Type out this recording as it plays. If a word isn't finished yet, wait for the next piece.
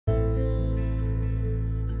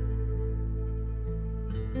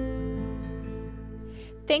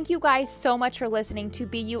Thank you guys so much for listening to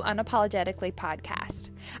Be You Unapologetically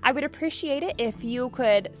podcast. I would appreciate it if you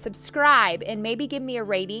could subscribe and maybe give me a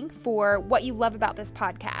rating for what you love about this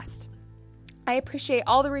podcast. I appreciate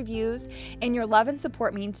all the reviews, and your love and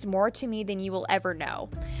support means more to me than you will ever know.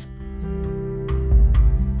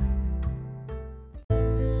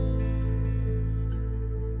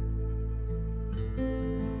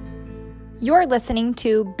 You're listening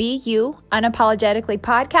to Be You Unapologetically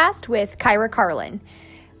podcast with Kyra Carlin.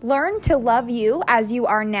 Learn to love you as you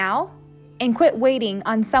are now and quit waiting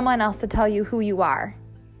on someone else to tell you who you are.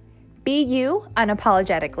 Be you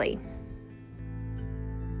unapologetically.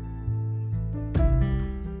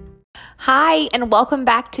 Hi, and welcome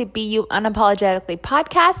back to Be You Unapologetically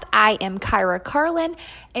podcast. I am Kyra Carlin,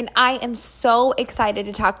 and I am so excited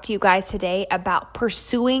to talk to you guys today about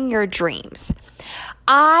pursuing your dreams.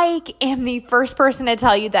 I am the first person to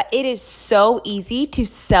tell you that it is so easy to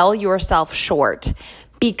sell yourself short,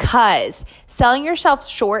 because selling yourself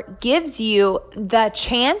short gives you the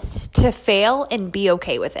chance to fail and be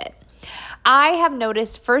okay with it. I have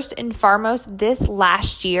noticed first and foremost this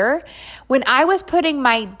last year, when I was putting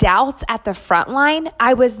my doubts at the front line,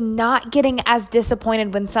 I was not getting as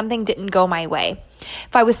disappointed when something didn't go my way.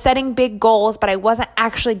 If I was setting big goals, but I wasn't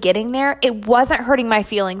actually getting there, it wasn't hurting my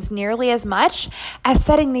feelings nearly as much as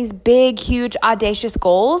setting these big, huge, audacious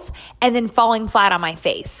goals and then falling flat on my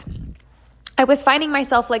face. I was finding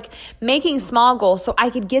myself making small goals so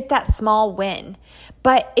I could get that small win.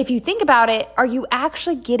 But if you think about it, are you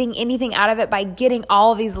actually getting anything out of it by getting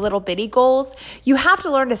all of these little bitty goals? You have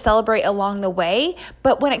to learn to celebrate along the way.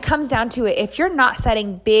 But when it comes down to it, if you're not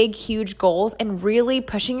setting big, huge goals and really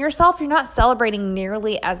pushing yourself, you're not celebrating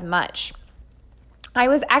nearly as much. I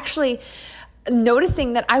was actually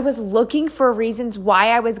noticing that I was looking for reasons why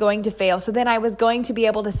I was going to fail. So then I was going to be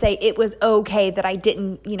able to say it was okay that I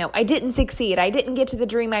didn't succeed. I didn't get to the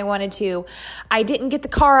dream I wanted to. I didn't get the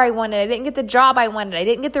car I wanted. I didn't get the job I wanted. I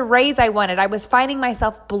didn't get the raise I wanted. I was finding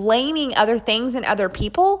myself blaming other things and other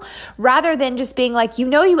people rather than just being like,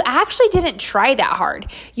 you actually didn't try that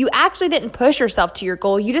hard. You actually didn't push yourself to your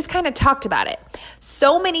goal. You just kind of talked about it.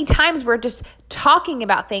 So many times we're just talking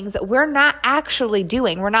about things that we're not actually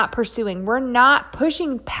doing. We're not pursuing. We're not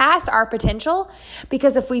pushing past our potential,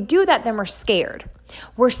 because if we do that, then we're scared.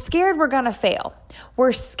 We're scared we're going to fail.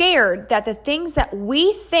 We're scared that the things that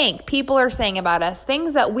we think people are saying about us,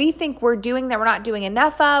 things that we think we're doing that we're not doing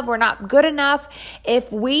enough of, we're not good enough.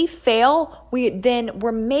 If we fail, then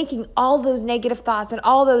we're making all those negative thoughts and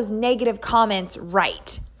all those negative comments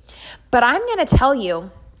right. But I'm going to tell you,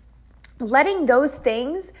 letting those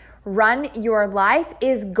things run your life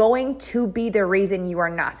is going to be the reason you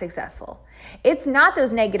are not successful. It's not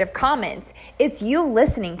those negative comments. It's you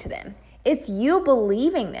listening to them. It's you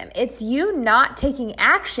believing them. It's you not taking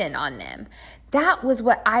action on them. That was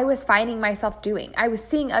what I was finding myself doing. I was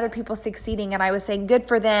seeing other people succeeding and I was saying, good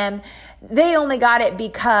for them. They only got it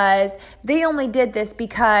because, they only did this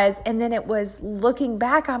because, and then it was looking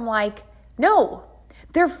back, I'm like, no,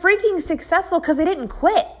 they're freaking successful because they didn't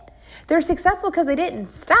quit. They're successful because they didn't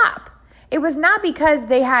stop. It was not because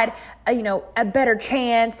they had a better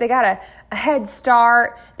chance. They got a head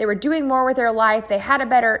start. They were doing more with their life. They had a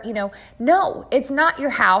better, no, it's not your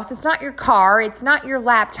house. It's not your car. It's not your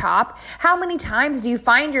laptop. How many times do you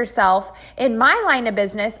find yourself in my line of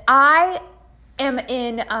business? I am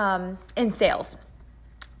in sales.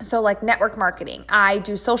 So network marketing. I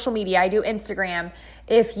do social media. I do Instagram.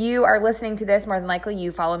 If you are listening to this, more than likely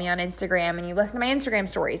you follow me on Instagram and you listen to my Instagram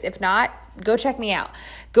stories. If not, go check me out.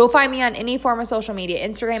 Go find me on any form of social media.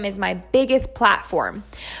 Instagram is my biggest platform.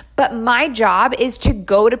 But my job is to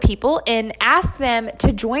go to people and ask them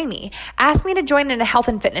to join me. Ask me to join in a health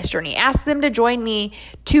and fitness journey. Ask them to join me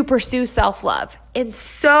to pursue self-love. And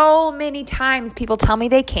so many times people tell me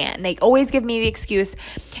they can't. They always give me the excuse.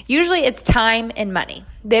 Usually it's time and money.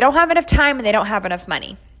 They don't have enough time and they don't have enough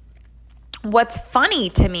money. What's funny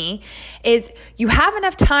to me is you have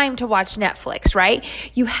enough time to watch Netflix, right?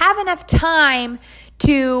 You have enough time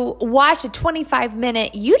to watch a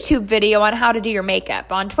 25-minute YouTube video on how to do your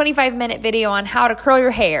makeup, on 25-minute video on how to curl your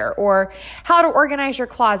hair, or how to organize your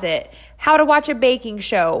closet, how to watch a baking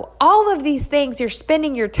show. All of these things, you're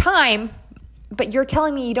spending your time, but you're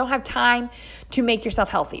telling me you don't have time to make yourself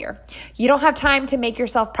healthier. You don't have time to make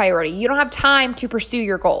yourself priority. You don't have time to pursue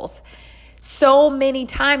your goals. So many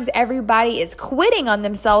times everybody is quitting on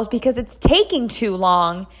themselves because it's taking too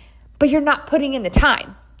long, but you're not putting in the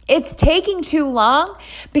time. It's taking too long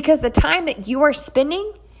because the time that you are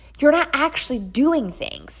spending, you're not actually doing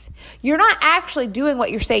things. You're not actually doing what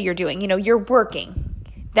you say you're doing. You're working.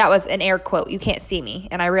 That was an air quote. You can't see me.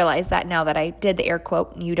 And I realize that now that I did the air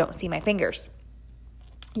quote and you don't see my fingers.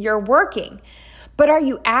 You're working. But are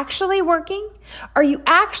you actually working? Are you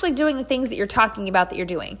actually doing the things that you're talking about that you're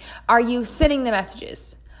doing? Are you sending the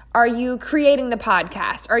messages? Are you creating the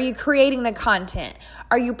podcast? Are you creating the content?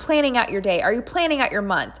 Are you planning out your day? Are you planning out your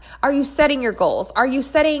month? Are you setting your goals? Are you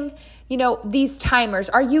setting, these timers?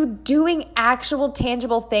 Are you doing actual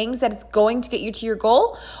tangible things that it's going to get you to your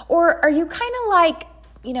goal? Or are you kind of like,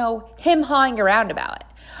 him-hawing around about it?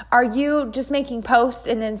 Are you just making posts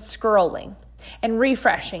and then scrolling and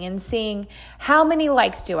refreshing and seeing how many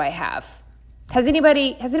likes do I have? Has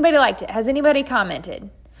anybody liked it? Has anybody commented?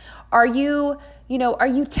 Are you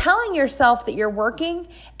telling yourself that you're working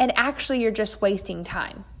and actually you're just wasting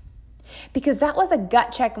time? Because that was a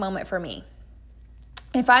gut check moment for me.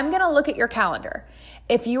 If I'm going to look at your calendar,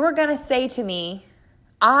 if you were going to say to me,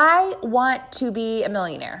 I want to be a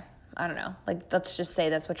millionaire, I don't know, let's just say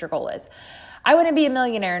that's what your goal is. I want to be a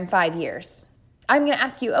millionaire in 5 years. I'm going to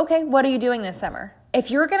ask you, okay, what are you doing this summer?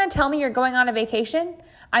 If you're going to tell me you're going on a vacation,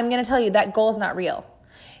 I'm going to tell you that goal is not real.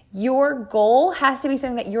 Your goal has to be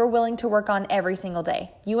something that you're willing to work on every single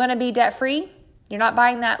day. You want to be debt-free? You're not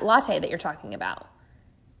buying that latte that you're talking about.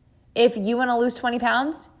 If you want to lose 20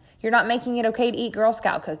 pounds, you're not making it okay to eat Girl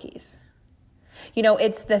Scout cookies.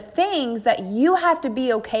 It's the things that you have to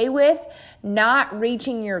be okay with not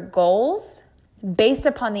reaching your goals based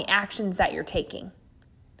upon the actions that you're taking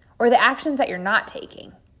or the actions that you're not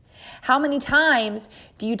taking. How many times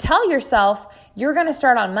do you tell yourself you're going to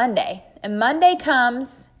start on Monday and Monday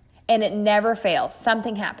comes and it never fails?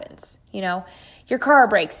 Something happens. Your car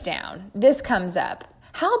breaks down. This comes up.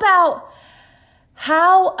 How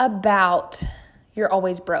about you're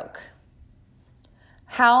always broke?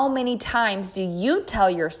 How many times do you tell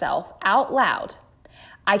yourself out loud,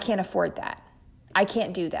 I can't afford that. I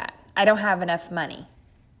can't do that. I don't have enough money.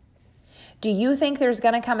 Do you think there's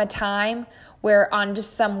going to come a time where on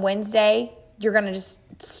just some Wednesday, you're going to just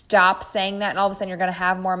stop saying that and all of a sudden you're going to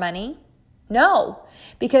have more money? No,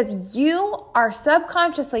 because you are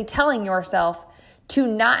subconsciously telling yourself to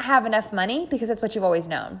not have enough money because that's what you've always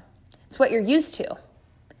known. It's what you're used to.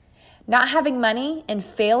 Not having money and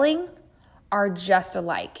failing are just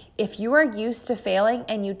alike. If you are used to failing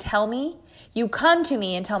and you come to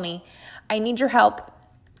me and tell me, I need your help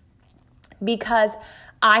because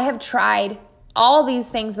I have tried all these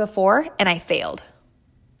things before and I failed.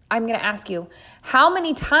 I'm going to ask you, how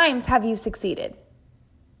many times have you succeeded?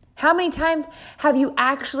 How many times have you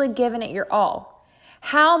actually given it your all?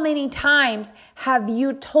 How many times have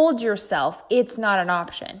you told yourself it's not an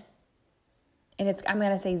option? And I'm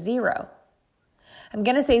going to say zero. I'm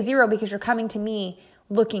going to say zero because you're coming to me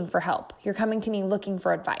looking for help. You're coming to me looking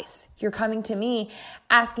for advice. You're coming to me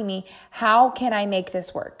asking me, how can I make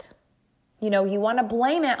this work? You want to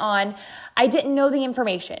blame it on, I didn't know the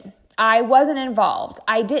information. I wasn't involved.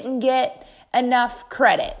 I didn't get enough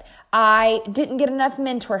credit. I didn't get enough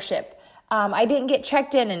mentorship. I didn't get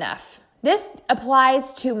checked in enough. This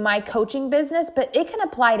applies to my coaching business, but it can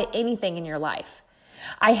apply to anything in your life.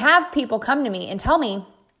 I have people come to me and tell me,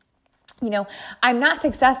 I'm not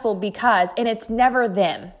successful because, and it's never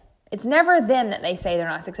them. It's never them that they say they're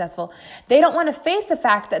not successful. They don't want to face the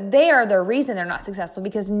fact that they are the reason they're not successful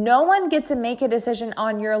because no one gets to make a decision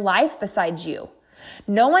on your life besides you.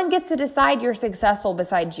 No one gets to decide you're successful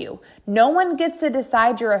besides you. No one gets to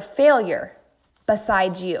decide you're a failure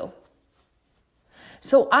besides you.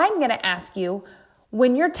 So I'm going to ask you,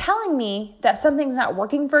 when you're telling me that something's not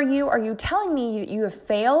working for you, are you telling me you have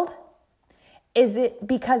failed? Is it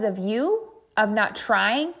because of you, of not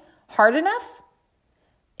trying hard enough?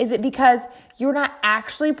 Is it because you're not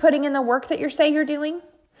actually putting in the work that you say you're doing?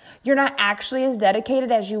 You're not actually as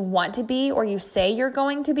dedicated as you want to be or you say you're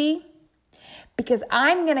going to be? Because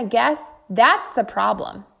I'm going to guess that's the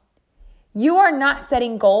problem. You are not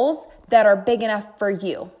setting goals that are big enough for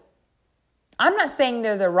you. I'm not saying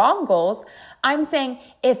they're the wrong goals. I'm saying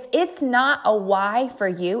if it's not a why for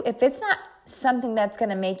you, if it's not something that's going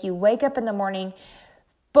to make you wake up in the morning,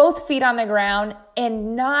 both feet on the ground,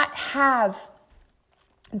 and not have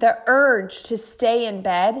the urge to stay in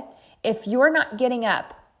bed, if you're not getting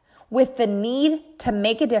up with the need to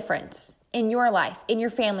make a difference in your life, in your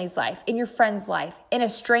family's life, in your friend's life, in a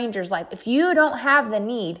stranger's life, if you don't have the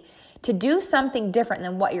need to do something different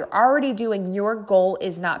than what you're already doing, your goal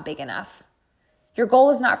is not big enough. Your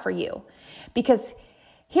goal is not for you. Because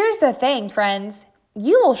here's the thing, friends,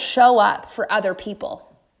 you will show up for other people.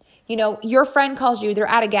 Your friend calls you, they're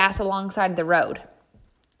out of gas alongside the road.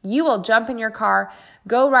 You will jump in your car,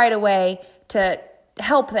 go right away to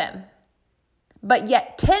help them. But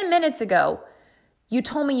yet 10 minutes ago, you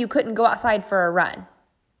told me you couldn't go outside for a run.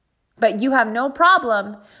 But you have no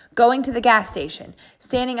problem going to the gas station,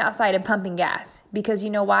 standing outside and pumping gas, because you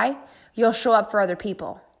know why? You'll show up for other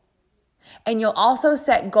people. And you'll also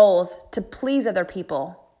set goals to please other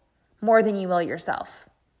people more than you will yourself.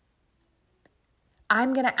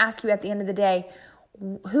 I'm going to ask you at the end of the day,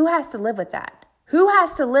 who has to live with that? Who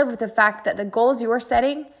has to live with the fact that the goals you're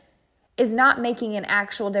setting is not making an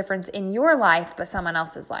actual difference in your life, but someone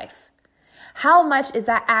else's life? How much is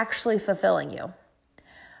that actually fulfilling you?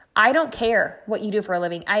 I don't care what you do for a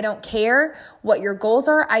living. I don't care what your goals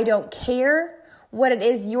are. I don't care what it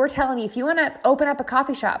is you're telling me. If you want to open up a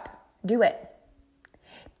coffee shop, do it.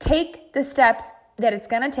 Take the steps that it's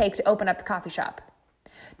going to take to open up the coffee shop.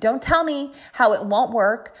 Don't tell me how it won't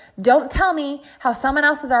work. Don't tell me how someone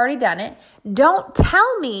else has already done it. Don't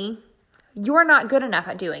tell me you're not good enough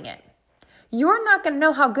at doing it. You're not going to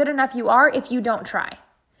know how good enough you are if you don't try.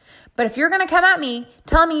 But if you're going to come at me,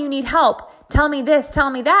 tell me you need help, tell me this, tell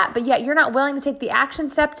me that, but yet you're not willing to take the action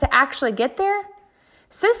step to actually get there,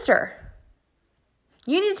 sister,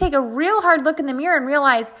 you need to take a real hard look in the mirror and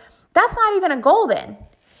realize that's not even a goal then.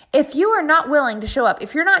 If you are not willing to show up,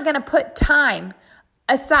 if you're not going to put time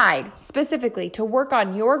aside specifically to work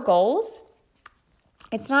on your goals,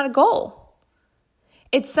 it's not a goal.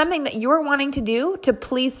 It's something that you're wanting to do to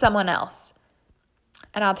please someone else.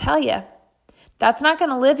 And I'll tell you, that's not going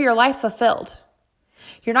to live your life fulfilled.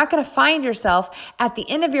 You're not going to find yourself at the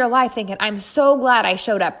end of your life thinking, I'm so glad I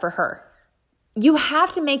showed up for her. You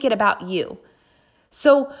have to make it about you.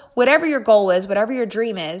 So whatever your goal is, whatever your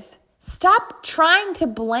dream is, stop trying to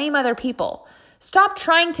blame other people. Stop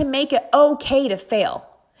trying to make it okay to fail.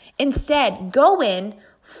 Instead, go in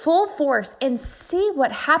full force and see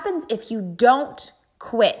what happens if you don't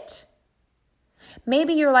quit.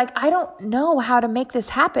 Maybe you're like, I don't know how to make this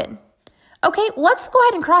happen. Okay, let's go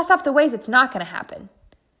ahead and cross off the ways it's not going to happen.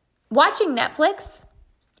 Watching Netflix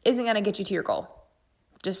isn't going to get you to your goal.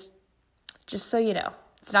 Just so you know,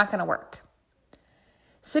 it's not going to work.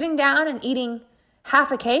 Sitting down and eating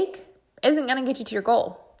half a cake isn't going to get you to your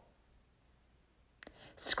goal.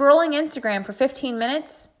 Scrolling Instagram for 15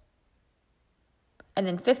 minutes, and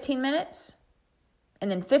then 15 minutes, and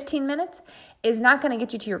then 15 minutes is not going to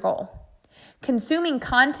get you to your goal. Consuming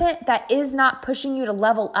content that is not pushing you to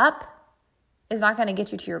level up is not going to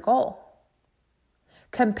get you to your goal.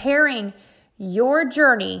 Comparing your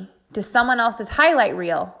journey to someone else's highlight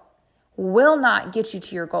reel will not get you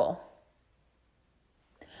to your goal.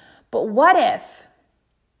 But what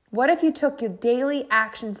if you took the daily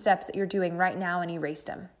action steps that you're doing right now and erased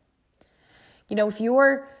them? You know, if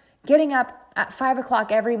you're getting up at 5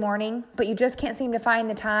 o'clock every morning, but you just can't seem to find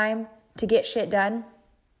the time to get shit done,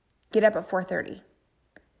 get up at 4:30.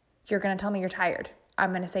 You're going to tell me you're tired.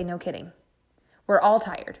 I'm going to say, no kidding. We're all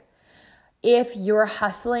tired. If you're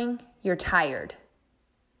hustling, you're tired.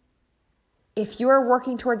 If you're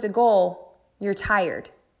working towards a goal, you're tired.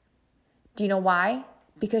 Do you know why?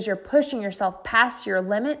 Because you're pushing yourself past your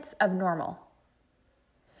limits of normal.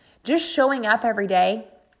 Just showing up every day,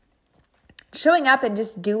 showing up and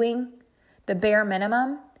just doing the bare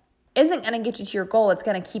minimum isn't going to get you to your goal. It's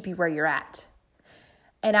going to keep you where you're at.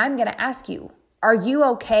 And I'm going to ask you, are you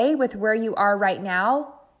okay with where you are right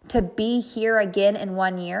now to be here again in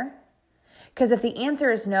 1 year? Because if the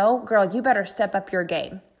answer is no, girl, you better step up your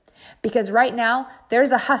game. Because right now,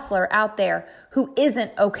 there's a hustler out there who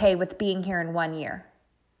isn't okay with being here in 1 year,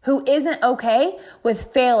 who isn't okay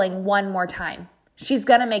with failing one more time. She's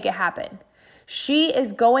going to make it happen. She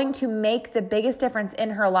is going to make the biggest difference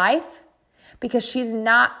in her life because she's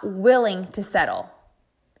not willing to settle.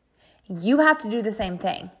 You have to do the same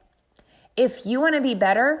thing. If you want to be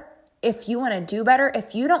better, if you want to do better,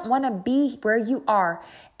 if you don't want to be where you are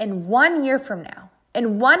in 1 year from now,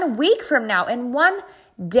 in 1 week from now, in 1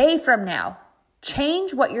 day from now,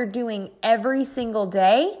 change what you're doing every single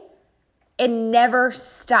day and never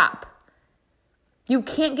stop. You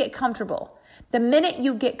can't get comfortable. The minute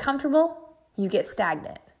you get comfortable, you get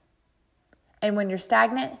stagnant. And when you're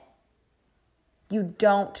stagnant, you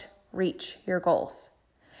don't reach your goals.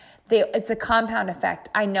 It's a compound effect.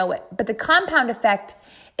 I know it. But the compound effect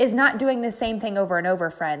is not doing the same thing over and over,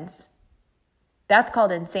 friends. That's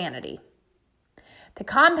called insanity. The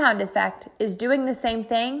compound effect is doing the same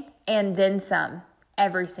thing and then some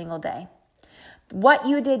every single day. What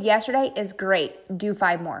you did yesterday is great. Do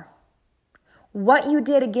 5 more. What you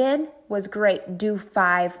did again was great. Do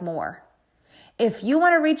 5 more. If you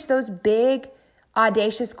want to reach those big,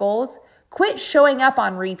 audacious goals, quit showing up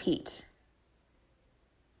on repeat.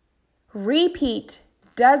 Repeat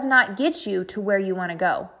does not get you to where you want to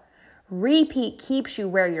go. Repeat keeps you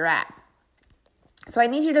where you're at. So I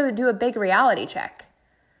need you to do a big reality check.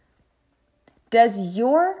 Does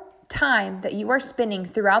your time that you are spending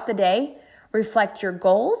throughout the day reflect your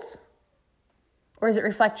goals, or does it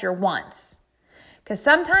reflect your wants? Because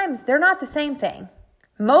sometimes they're not the same thing.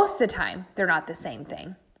 Most of the time, they're not the same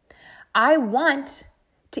thing. I want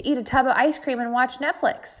to eat a tub of ice cream and watch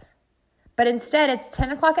Netflix, but instead it's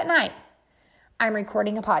 10 o'clock at night. I'm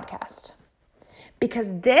recording a podcast. Because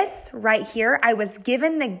this right here, I was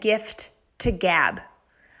given the gift to gab.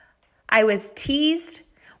 I was teased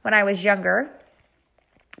when I was younger.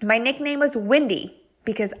 My nickname was Wendy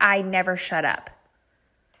because I never shut up.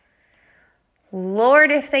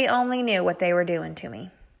 Lord, if they only knew what they were doing to me.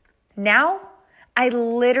 Now, I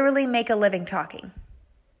literally make a living talking.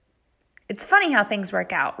 It's funny how things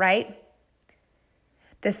work out, right?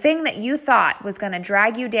 The thing that you thought was going to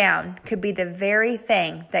drag you down could be the very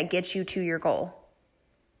thing that gets you to your goal.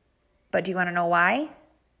 But do you want to know why?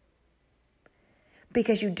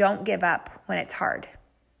 Because you don't give up when it's hard.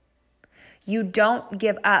 You don't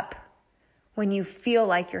give up when you feel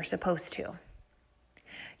like you're supposed to.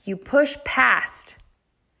 You push past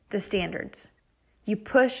the standards. You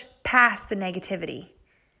push past the negativity.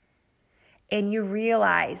 And you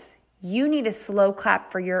realize you need a slow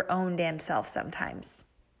clap for your own damn self sometimes.